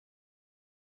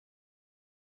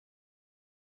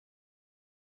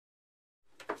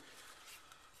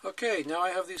Okay, now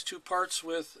I have these two parts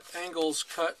with angles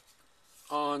cut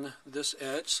on this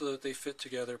edge so that they fit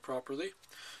together properly.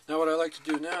 Now what I like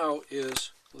to do now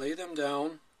is lay them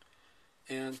down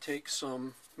and take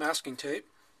some masking tape,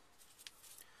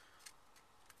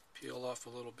 peel off a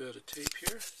little bit of tape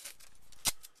here,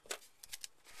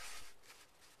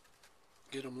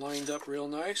 get them lined up real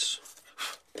nice,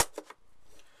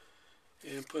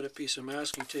 and put a piece of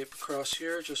masking tape across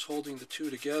here, just holding the two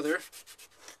together.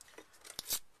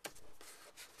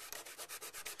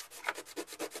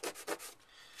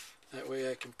 That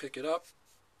way I can pick it up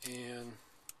and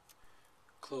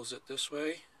close it this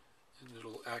way, and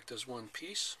it'll act as one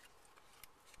piece.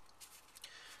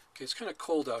 Okay, it's kind of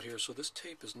cold out here, so this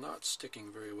tape is not sticking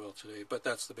very well today, but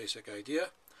that's the basic idea.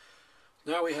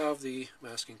 Now we have the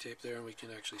masking tape there, and we can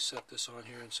actually set this on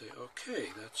here and say, okay,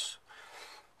 that's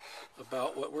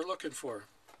about what we're looking for.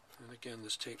 And again,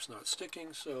 this tape's not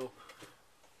sticking, so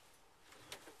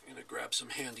I'm going to grab some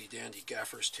handy dandy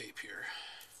gaffer's tape here.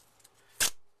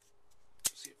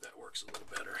 See if that works a little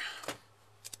better.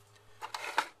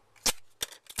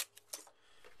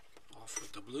 Off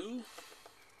with the blue.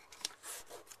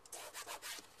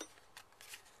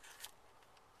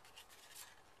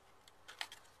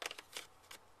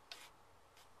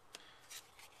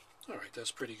 Alright,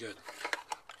 that's pretty good.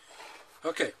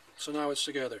 Okay, so now it's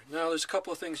together. Now there's a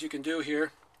couple of things you can do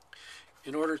here.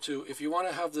 In order to, if you want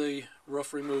to have the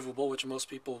roof removable, which most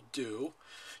people do,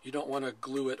 you don't want to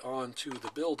glue it onto the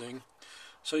building.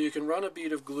 So you can run a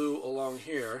bead of glue along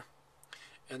here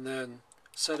and then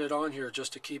set it on here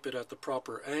just to keep it at the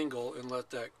proper angle and let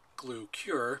that glue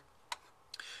cure.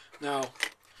 Now,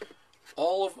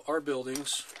 all of our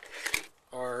buildings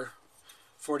are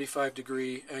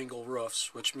 45-degree angle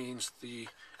roofs, which means the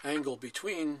angle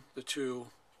between the two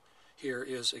here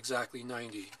is exactly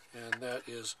 90, and that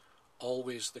is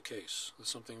always the case.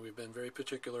 It's something we've been very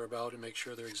particular about, and make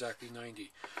sure they're exactly 90.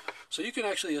 So you can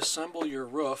actually assemble your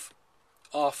roof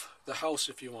off the house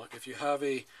if you want. If you have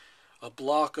a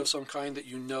block of some kind that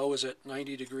you know is at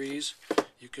 90 degrees,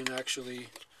 you can actually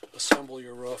assemble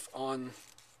your roof on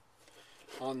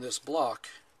this block,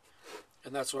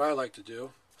 and that's what I like to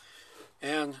do.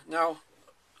 And now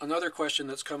another question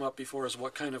that's come up before is,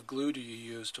 what kind of glue do you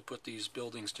use to put these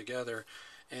buildings together?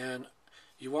 And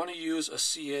you want to use a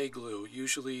CA glue,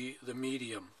 usually the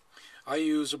medium. I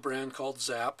use a brand called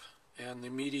Zap, and the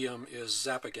medium is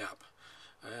Zap-A-Gap.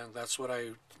 And that's what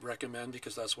I recommend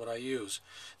because that's what I use.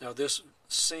 Now this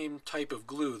same type of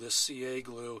glue, this CA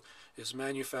glue, is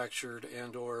manufactured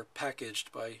and or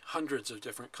packaged by hundreds of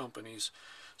different companies.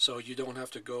 So you don't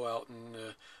have to go out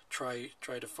and try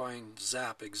to find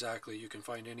Zap exactly. You can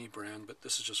find any brand, but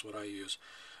this is just what I use.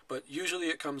 But usually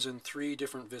it comes in 3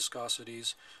 different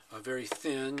viscosities. Very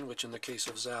thin, which in the case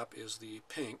of Zap is the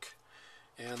pink,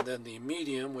 and then the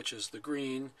medium, which is the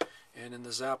green, and in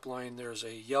the Zap line there's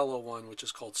a yellow one which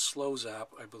is called Slow Zap,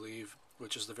 I believe,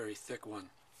 which is the very thick one.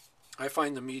 I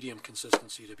find the medium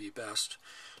consistency to be best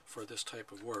for this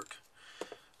type of work.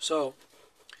 So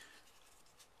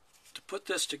to put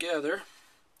this together,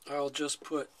 I'll just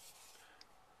put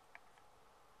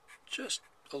just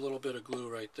a little bit of glue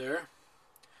right there.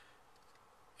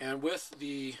 And with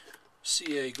the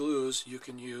CA glues, you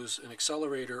can use an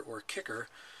accelerator or kicker,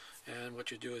 and what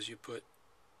you do is you put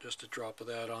just a drop of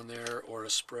that on there, or a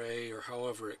spray, or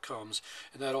however it comes,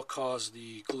 and that'll cause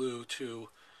the glue to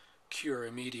cure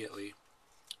immediately.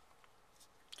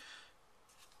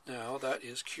 Now that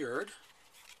is cured.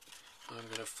 I'm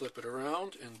going to flip it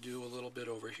around and do a little bit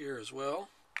over here as well,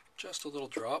 just a little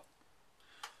drop,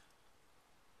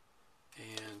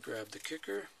 and grab the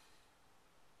kicker,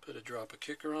 put a drop of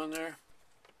kicker on there,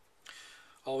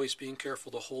 always being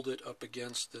careful to hold it up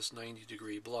against this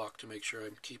 90-degree block to make sure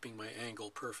I'm keeping my angle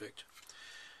perfect.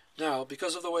 Now,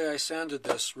 because of the way I sanded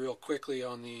this real quickly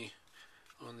on the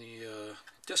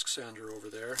disc sander over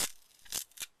there,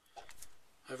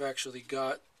 I've actually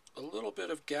got a little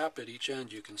bit of gap at each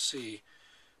end, you can see,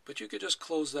 but you could just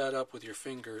close that up with your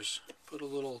fingers. Put a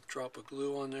little drop of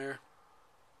glue on there,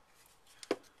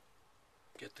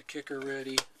 get the kicker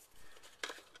ready,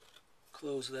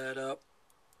 close that up,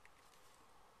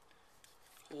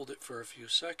 hold it for a few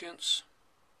seconds,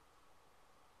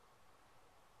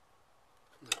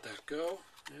 let that go,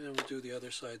 and then we'll do the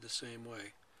other side the same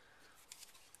way.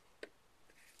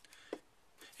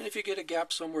 And if you get a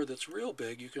gap somewhere that's real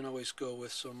big, you can always go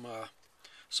with some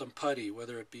putty,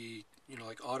 whether it be, you know,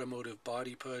 like automotive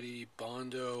body putty,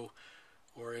 Bondo,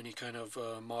 or any kind of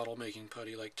model making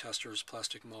putty like Testor's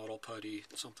plastic model putty,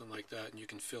 something like that, and you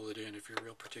can fill it in if you're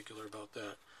real particular about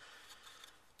that.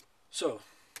 So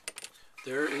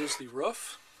there is the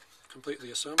roof,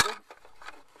 completely assembled,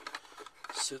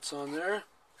 sits on there,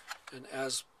 and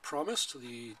as promised,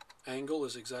 the angle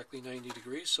is exactly 90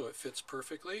 degrees, so it fits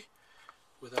perfectly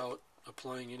without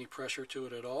applying any pressure to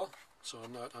it at all. So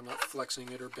I'm not flexing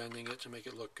it or bending it to make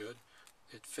it look good.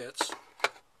 It fits.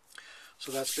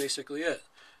 So that's basically it.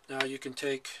 Now you can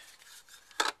take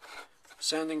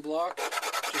sanding block,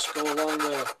 just go along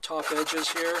the top edges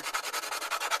here,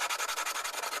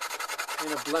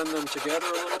 kind of blend them together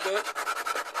a little bit.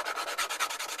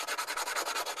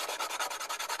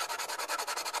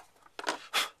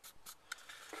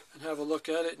 And have a look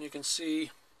at it, and you can see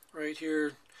right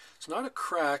here, it's not a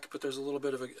crack, but there's a little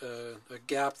bit of a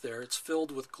gap there. It's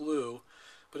filled with glue,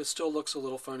 but it still looks a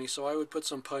little funny, so I would put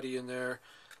some putty in there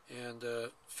and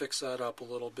fix that up a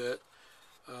little bit.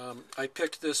 I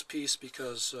picked this piece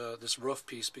because, this roof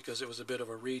piece, because it was a bit of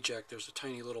a reject. There's a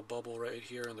tiny little bubble right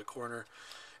here in the corner,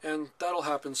 and that'll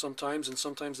happen sometimes, and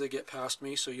sometimes they get past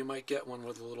me, so you might get one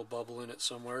with a little bubble in it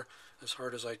somewhere, as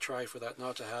hard as I try for that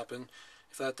not to happen.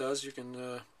 If that does, you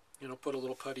can you know, put a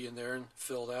little putty in there and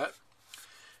fill that.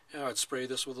 Now I'd spray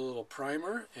this with a little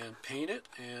primer and paint it,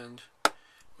 and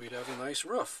we'd have a nice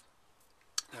roof.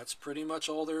 That's pretty much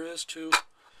all there is to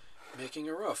making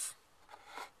a roof.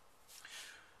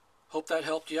 Hope that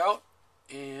helped you out,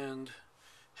 and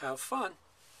have fun.